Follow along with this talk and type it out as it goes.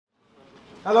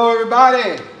Hello,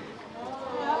 everybody.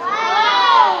 Hello.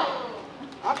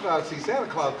 I thought, see, Santa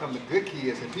Claus come to good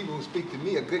kids, and people who speak to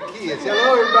me are good kids.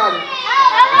 Hello, everybody.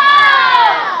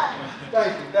 Hello.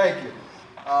 Thank you.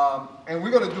 And we're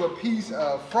going to do a piece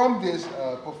from this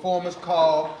performance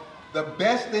called "The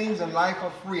Best Things in Life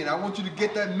Are Free," and I want you to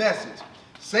get that message.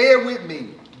 Say it with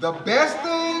me. The best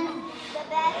thing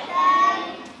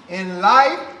in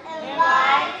life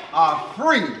are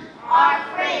free.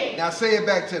 Now say it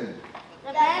back to me.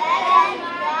 The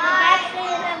best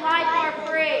things in life are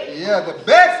free. Yeah, the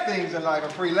best things in life are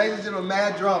free. Ladies and gentlemen,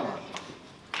 Maddrama.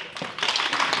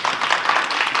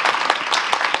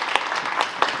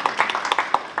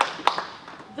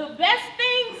 The best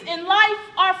things in life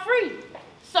are free.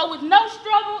 So with no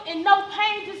struggle and no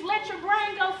pain, just let your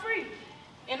brain go free.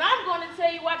 And I'm going to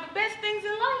tell you why the best things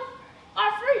in life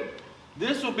are free.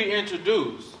 This will be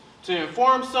introduced to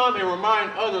inform some and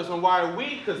remind others on why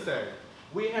we could say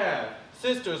we have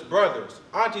sisters, brothers,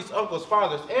 aunties, uncles,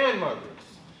 fathers, and mothers,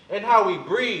 and how we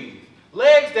breathe,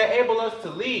 legs that enable us to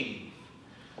leave.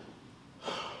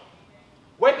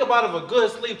 Wake up out of a good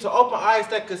sleep to open eyes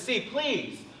that could see.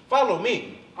 Please follow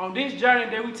me. On this journey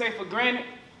that we take for granted,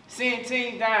 seeing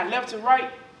things down left to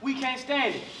right, we can't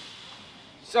stand it.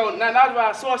 So now knowledge about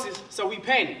our sources, so we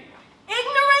panic.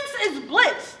 Ignorance is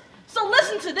bliss. So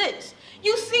listen to this.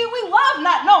 You see, we love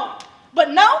not knowing,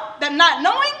 but know that not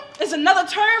knowing is another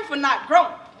term for not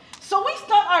growing. So we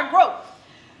stunt our growth,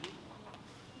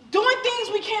 doing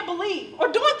things we can't believe, or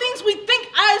doing things we think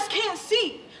eyes can't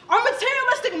see. Our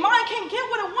materialistic mind can't get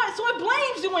what it wants, so it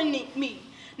blames you and me,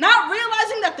 not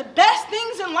realizing that the best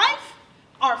things in life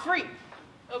are free.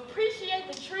 Appreciate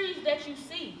the trees that you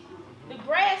see, the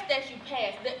grass that you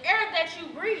pass, the air that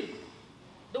you breathe,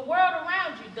 the world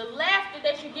around you, the laughter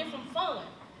that you get from fun,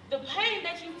 the pain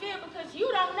that you feel because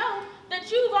you don't know that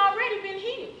you've already been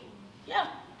healed. Yeah,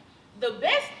 the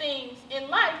best things in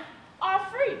life are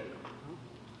free.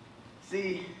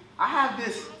 See, I have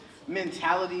this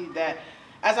mentality that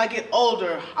as I get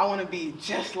older, I want to be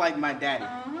just like my daddy.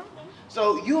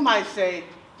 So you might say,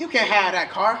 you can't have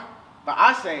that car, but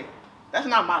I say, that's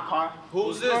not my car.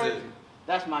 Whose is it?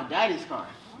 That's my daddy's car.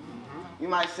 You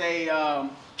might say, I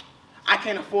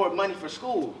can't afford money for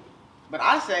school, but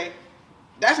I say,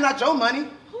 that's not your money.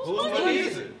 Whose money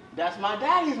is it? That's my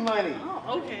daddy's money.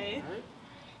 Oh, okay.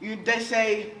 They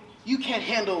say, you can't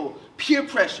handle peer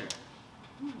pressure,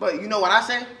 but you know what I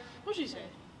say? What you say?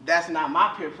 That's not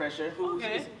my peer pressure.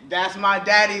 Okay. That's my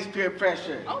daddy's peer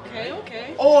pressure. Okay.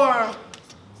 Or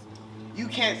you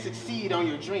can't succeed on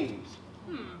your dreams.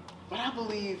 But I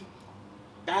believe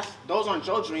those aren't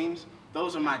your dreams.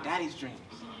 Those are my daddy's dreams.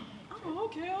 Oh,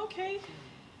 okay.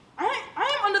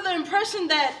 I am under the impression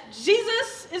that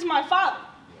Jesus is my father.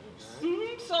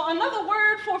 So another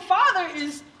word for father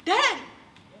is daddy.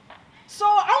 So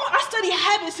I study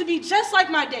habits to be just like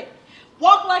my daddy.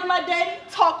 Walk like my daddy,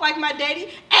 talk like my daddy,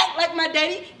 act like my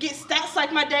daddy, get stats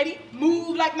like my daddy,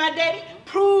 move like my daddy,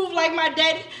 prove like my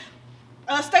daddy,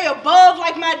 stay above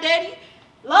like my daddy,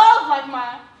 love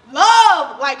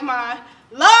like my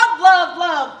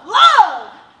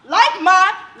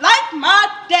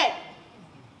daddy.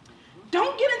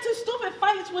 Don't get into stupid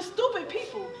fights with stupid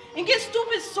people and get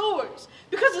stupid swords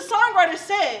because the songwriter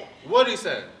said, What'd he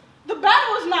say? the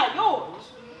battle is not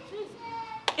yours,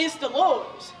 it's the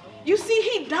Lord's. You see,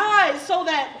 he died so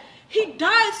that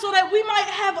we might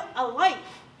have a life,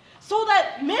 so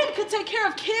that men could take care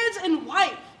of kids and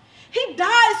wife. He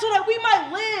died so that we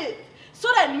might live, so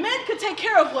that men could take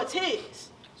care of what's his.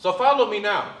 So follow me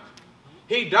now.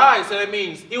 He died, so that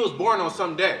means he was born on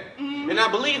some day. And I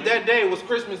believe that day was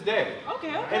Christmas Day. Okay.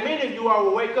 And many of you all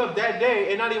will wake up that day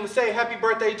and not even say, Happy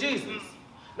birthday, Jesus.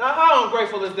 Now, how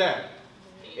ungrateful is that?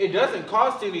 It doesn't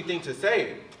cost anything to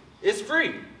say it. It's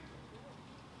free.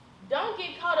 Don't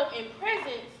get caught up in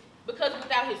presents, because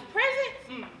without his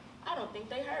presence, I don't think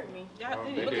they heard me.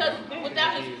 Because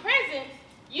without his presence,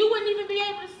 you wouldn't even be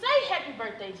able to say Happy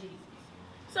birthday, Jesus.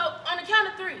 So on the count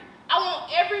of 3, I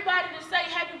want everybody to say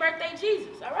Happy birthday,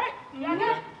 Jesus. All right? Y'all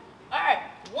got it? All right.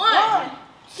 1,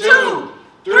 2,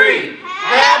 3.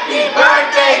 Happy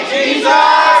birthday, Jesus!